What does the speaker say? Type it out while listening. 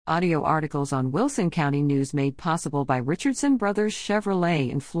Audio articles on Wilson County News made possible by Richardson Brothers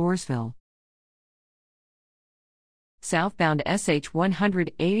Chevrolet in Floresville. Southbound SH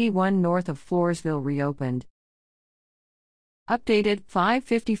 181 north of Floresville reopened. Updated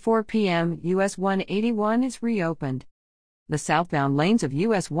 5:54 p.m. US 181 is reopened. The southbound lanes of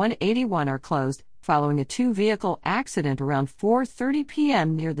US 181 are closed, following a two-vehicle accident around 4:30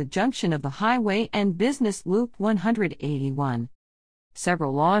 p.m. near the junction of the Highway and Business Loop 181.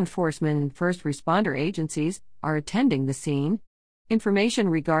 Several law enforcement and first responder agencies are attending the scene. Information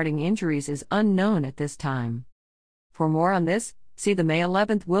regarding injuries is unknown at this time. For more on this, see the May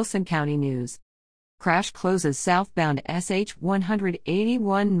 11th Wilson County News. Crash closes southbound SH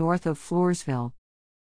 181 north of Floresville.